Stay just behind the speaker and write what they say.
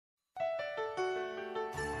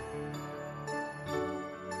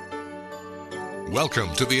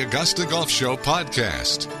Welcome to the Augusta Golf Show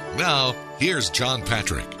podcast. Now, here's John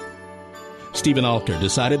Patrick. Stephen Alker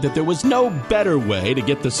decided that there was no better way to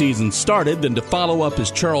get the season started than to follow up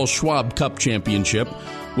his Charles Schwab Cup Championship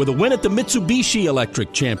with a win at the MITSUBISHI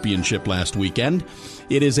Electric Championship last weekend.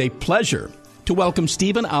 It is a pleasure to welcome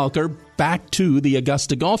Stephen Alker back to the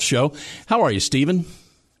Augusta Golf Show. How are you, Stephen?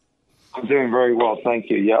 I'm doing very well, thank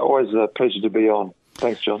you. Yeah, always a pleasure to be on.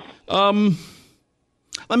 Thanks, John.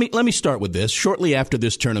 Let me start with this. Shortly after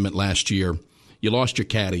this tournament last year, you lost your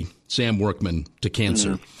caddy, Sam Workman, to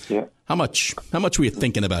cancer. Yeah. How much were you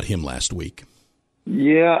thinking about him last week?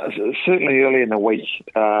 Yeah, certainly early in the week.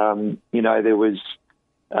 There was,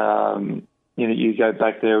 you go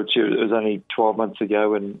back there, it was only 12 months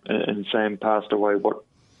ago, and Sam passed away,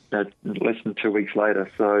 less than 2 weeks later.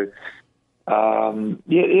 So,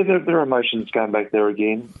 there are emotions going back there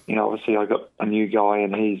again. Obviously I got a new guy,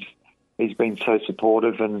 and he's been so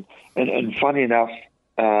supportive, and funny enough,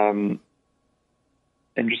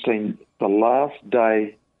 interesting, the last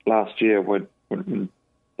day last year when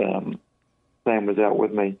Sam was out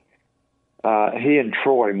with me, he and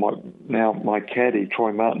Troy, my caddy,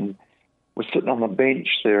 Troy Martin, was sitting on the bench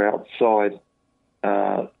there outside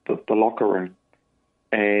the locker room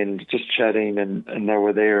and just chatting, and they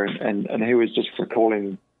were there, and he was just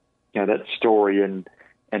recalling, that story and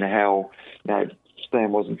how,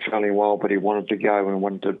 Sam wasn't feeling well, but he wanted to go and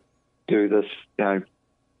wanted to do this,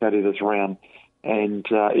 study this round. And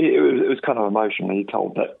it was kind of emotional. He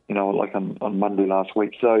told that, like on Monday last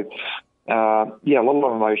week. So, a lot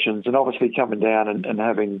of emotions. And obviously coming down and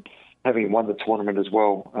having won the tournament as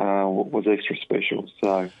well was extra special.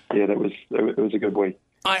 So, it was a good week.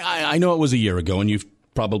 I know it was a year ago, and you've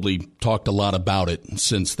probably talked a lot about it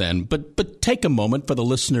since then. But take a moment for the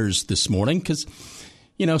listeners this morning, because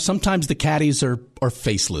sometimes the caddies are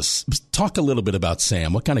faceless. Talk a little bit about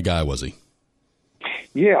Sam. What kind of guy was he?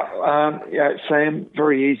 Sam,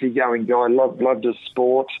 very easygoing guy, loved his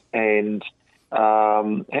sport, and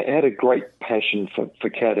had a great passion for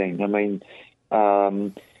caddying. I mean,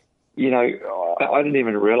 I didn't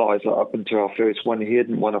even realise up until our first one, he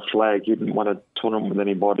hadn't won a flag, he hadn't won a tournament with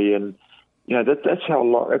anybody, and that's how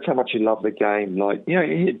much he loved the game. Like, he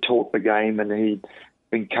had taught the game, and he'd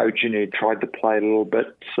been coaching, he tried to play a little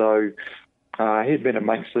bit, so he'd been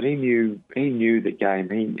amongst it. He knew the game.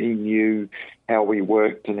 He knew how we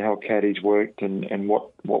worked and how caddies worked and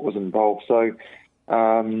what was involved. So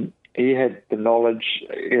he had the knowledge,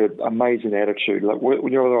 amazing attitude. Like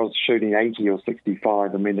when I was shooting 80 or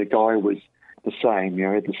 65, I mean, the guy was the same.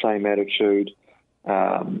 Had the same attitude,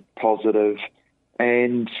 positive,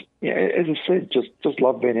 and as I said, just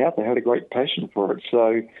loved being out there. Had a great passion for it.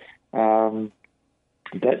 So.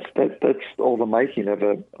 That's all the making of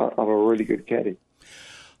a really good caddy.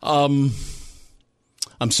 I'm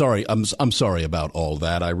sorry about all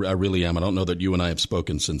that. I really am. I don't know that you and I have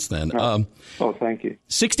spoken since then. Thank you.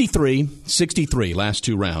 63 last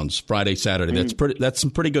two rounds, Friday, Saturday. That's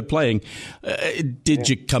some pretty good playing. Did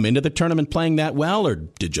you come into the tournament playing that well, or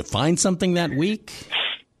did you find something that week?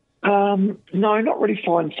 No, not really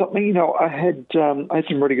find something. I had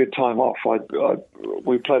some really good time off.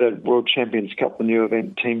 We played a World Champions Cup, the new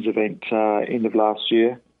event, teams event, end of last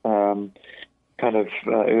year, kind of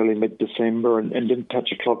early mid-December, and didn't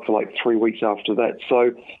touch a club for like 3 weeks after that.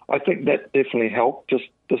 So I think that definitely helped, just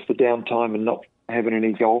the downtime and not having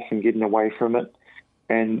any golf and getting away from it,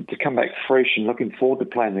 and to come back fresh and looking forward to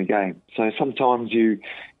playing the game. So sometimes you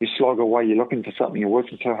slog away, you're looking for something, you're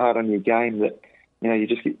working so hard on your game that you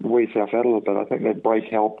just wear yourself out a little bit. I think that break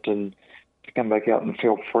helped, and to come back out and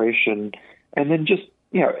feel fresh, and then just,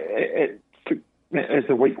 as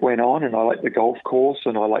the week went on, and I liked the golf course,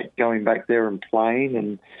 and I liked going back there and playing,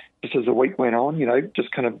 and just as the week went on,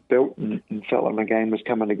 just kind of built and felt like my game was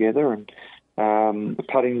coming together, and the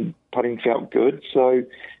putting felt good. So,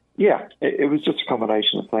 it was just a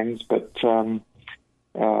combination of things, but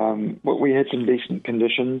we had some decent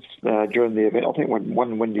conditions during the event. I think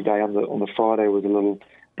one windy day on the Friday was a little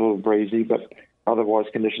breezy, but otherwise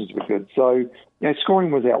conditions were good. So,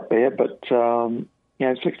 scoring was out there, but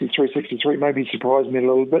 63 maybe surprised me a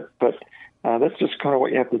little bit, but that's just kind of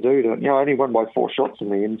what you have to do. I only won by 4 shots in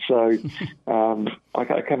the end, so I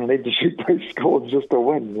kind of need to shoot those scores just to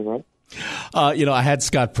win. I had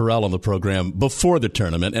Scott Perrell on the program before the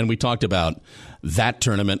tournament, and we talked about that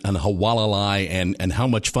tournament and Hawalalai and how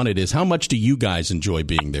much fun it is. How much do you guys enjoy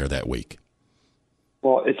being there that week?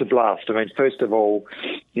 Well, it's a blast. I mean, first of all,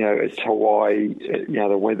 it's Hawaii.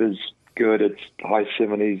 The weather's good. It's high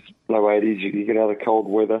 70s, low 80s. You get out of cold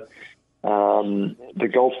weather. The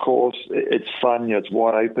golf course, it's fun. It's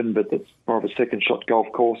wide open, but it's more of a second shot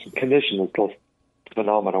golf course. The condition is just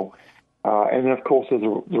phenomenal. And then, of course, there's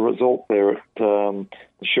the resort there at the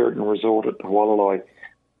Sheraton Resort at Hualalai,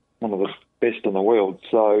 one of the best in the world.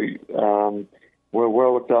 So we're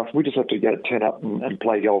well looked after. We just have to turn up and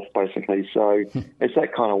play golf, basically. So it's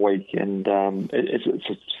that kind of week, and it's a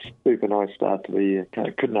super nice start to the year.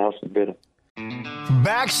 Couldn't ask for better.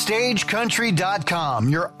 BackstageCountry.com,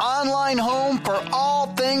 your online home for all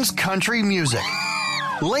things country music.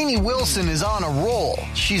 Lainey Wilson is on a roll.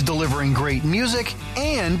 She's delivering great music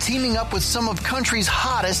and teaming up with some of country's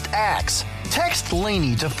hottest acts. Text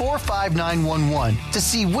Lainey to 45911 to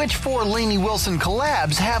see which 4 Lainey Wilson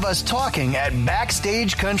collabs have us talking at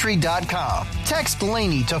BackstageCountry.com. Text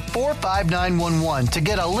Lainey to 45911 to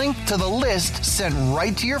get a link to the list sent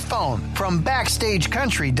right to your phone from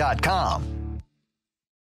BackstageCountry.com.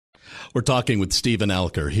 We're talking with Stephen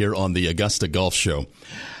Alker here on the Augusta Golf Show.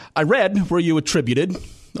 I read where you attributed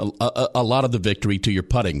a lot of the victory to your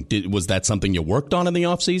putting. Was that something you worked on in the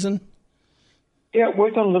off season? Yeah,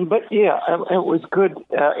 worked on a little bit. Yeah, it was good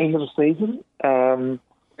end of the season.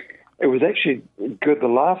 It was actually good the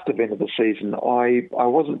last event of the season. I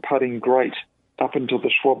wasn't putting great up until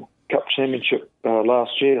the Schwab Cup Championship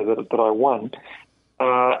last year that I won.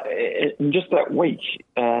 And just that week,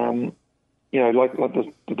 like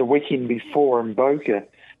the weekend before in Boca,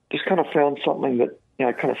 just kind of found something that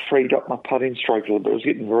kind of freed up my putting stroke a little bit. It was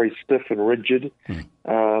getting very stiff and rigid.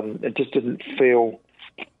 It just didn't feel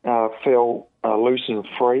loose and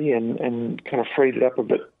free, and kind of freed it up a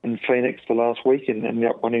bit in Phoenix the last week and ended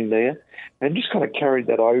up winning there. And just kind of carried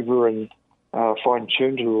that over and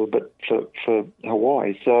fine-tuned it a little bit for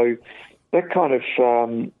Hawaii. So that kind of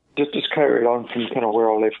just carried on from kind of where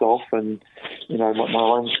I left off. And,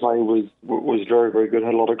 my range play was very, very good.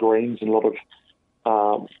 Had a lot of greens and a lot of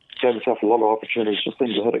gave myself a lot of opportunities. Just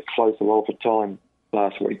seemed to hit it close a lot of the time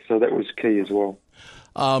last week. So that was key as well.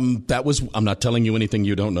 I'm not telling you anything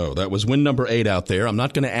you don't know. That was win number 8 out there. I'm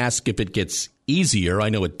not going to ask if it gets easier. I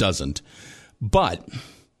know it doesn't. But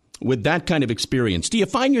with that kind of experience, do you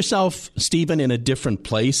find yourself, Stephen, in a different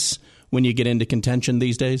place when you get into contention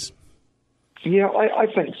these days? Yeah, I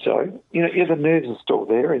think so. The nerves are still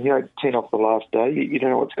there, and 10 off the last day, you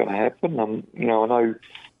don't know what's going to happen. I know,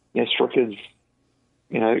 Stricker's,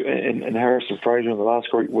 and Harris and Fraser in the last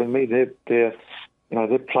group with me. They're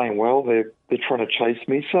playing well. They're trying to chase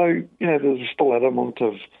me. So there's still an element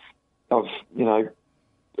of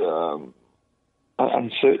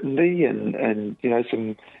uncertainty and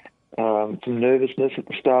some nervousness at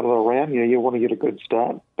the start of the round. You want to get a good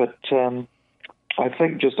start, but I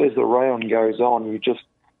think just as the round goes on, you just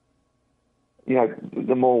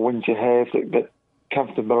the more wins you have, that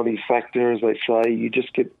comfortability factor, as they say, you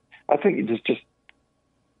just get. I think you just.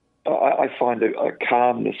 I find a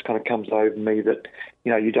calmness kind of comes over me that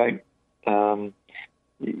you don't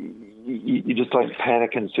you just don't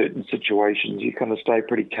panic in certain situations. You kind of stay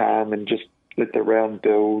pretty calm and just let the round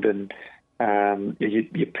build, and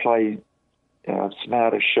you play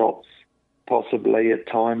smarter shots possibly at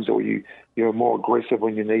times, or you're more aggressive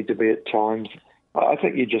when you need to be at times. I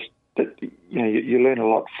think you learn a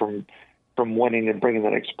lot from winning and bringing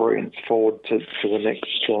that experience forward to the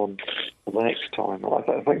next time. I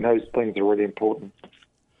think those things are really important.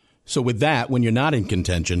 So with that, when you're not in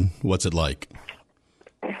contention, what's it like?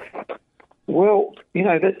 Well,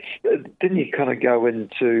 then you kind of go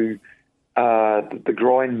into the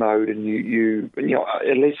grind mode, and you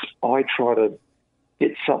at least I try to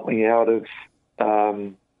get something out of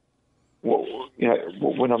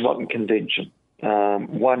when I'm not in contention.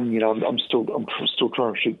 I'm still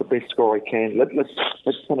trying to shoot the best score I can. Let's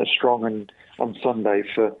finish strong on Sunday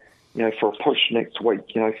for a push next week.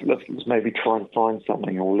 Let's maybe try and find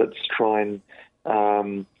something, or let's try and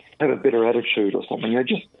have a better attitude or something.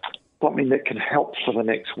 Just something that can help for the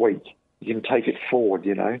next week. You can take it forward.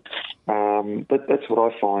 But that's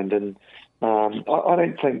what I find, and I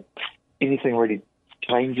don't think anything really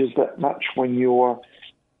changes that much when you're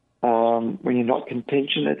not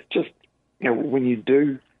contention. It's just when you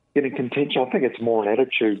do get in contention, I think it's more an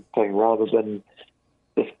attitude thing rather than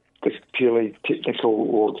this purely technical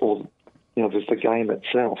or just the game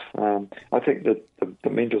itself. I think that the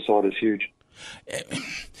mental side is huge.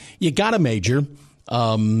 You got a major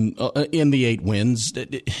in the 8 wins.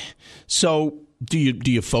 So do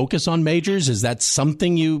you focus on majors? Is that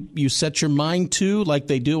something you set your mind to, like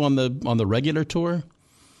they do on the regular tour?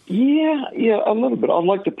 Yeah, a little bit. I'd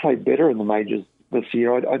like to play better in the majors this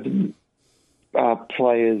year. I didn't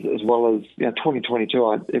play as well as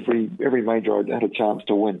 2022. Every major I had a chance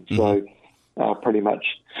to win. Mm-hmm. So pretty much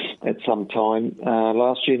at some time.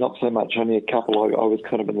 Last year, not so much. Only a couple. I was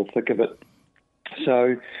kind of in the thick of it.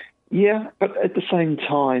 So yeah, but at the same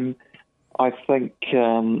time, I think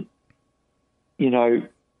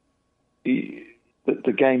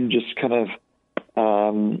the game just kind of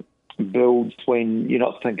builds when you're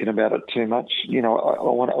not thinking about it too much. I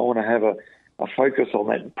want to have a focus on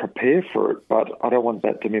that and prepare for it, but I don't want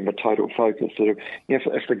that to be my total focus. So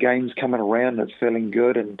if the game's coming around and it's feeling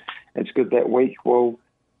good and it's good that week, well,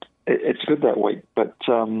 it's good that week. But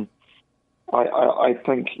I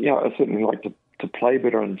think, I certainly like to play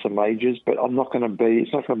better in some majors, but it's not going to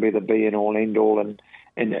be the be and all end all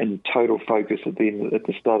and total focus at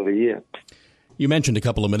the start of the year. You mentioned a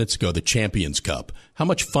couple of minutes ago the Champions Cup. How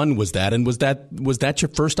much fun was that? And was that your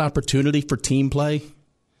first opportunity for team play?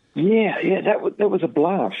 Yeah, that was a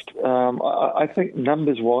blast. I think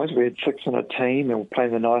numbers-wise, we had 6 on a team and we're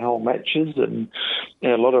playing the 9-hole matches and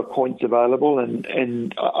a lot of points available.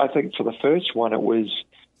 And I think for the first one, it was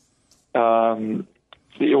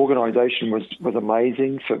the organisation was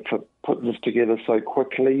amazing for putting this together so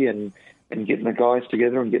quickly and getting the guys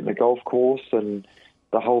together and getting the golf course and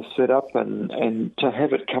the whole setup and to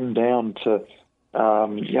have it come down to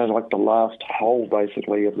like the last hole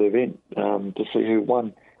basically of the event to see who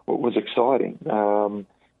won. It was exciting.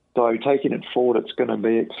 So taking it forward, it's going to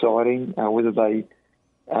be exciting. Whether they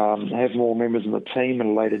have more members in the team at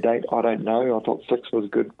a later date, I don't know. I thought 6 was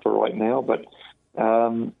good for right now, but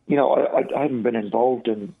I haven't been involved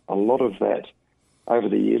in a lot of that over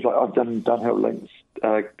the years. I've done Dunhill Links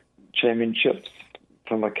championships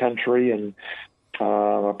for my country, and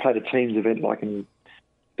I played a teams event like in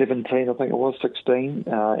 17, I think it was 16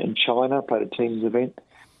 in China. I played a teams event.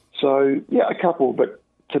 So yeah, a couple, but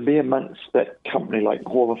to be amongst that company like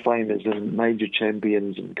Hall of Famers and major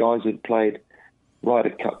champions and guys who'd played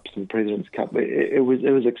Ryder Cups and President's Cup, it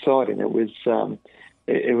was exciting. It was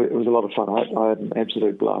a lot of fun. I had an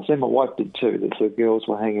absolute blast, and my wife did too. The girls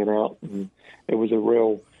were hanging out, and it was a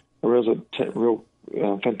real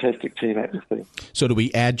fantastic team atmosphere. So, do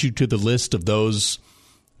we add you to the list of those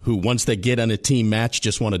who, once they get on a team match,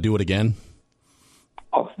 just want to do it again?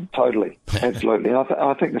 Oh, totally, absolutely. And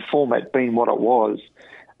I think the format being what it was,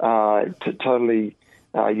 totally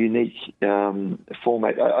unique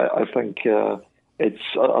format. I think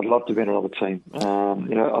I'd love to be in another team.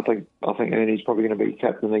 I think Ernie's probably going to be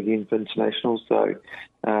captain again for internationals. So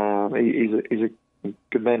he's a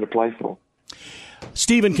good man to play for.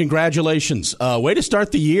 Stephen, congratulations. Way to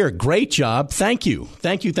start the year. Great job. Thank you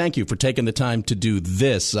for taking the time to do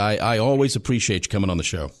this. I always appreciate you coming on the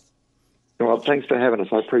show. Well, thanks for having us.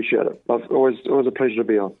 I appreciate it. Always a pleasure to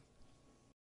be on.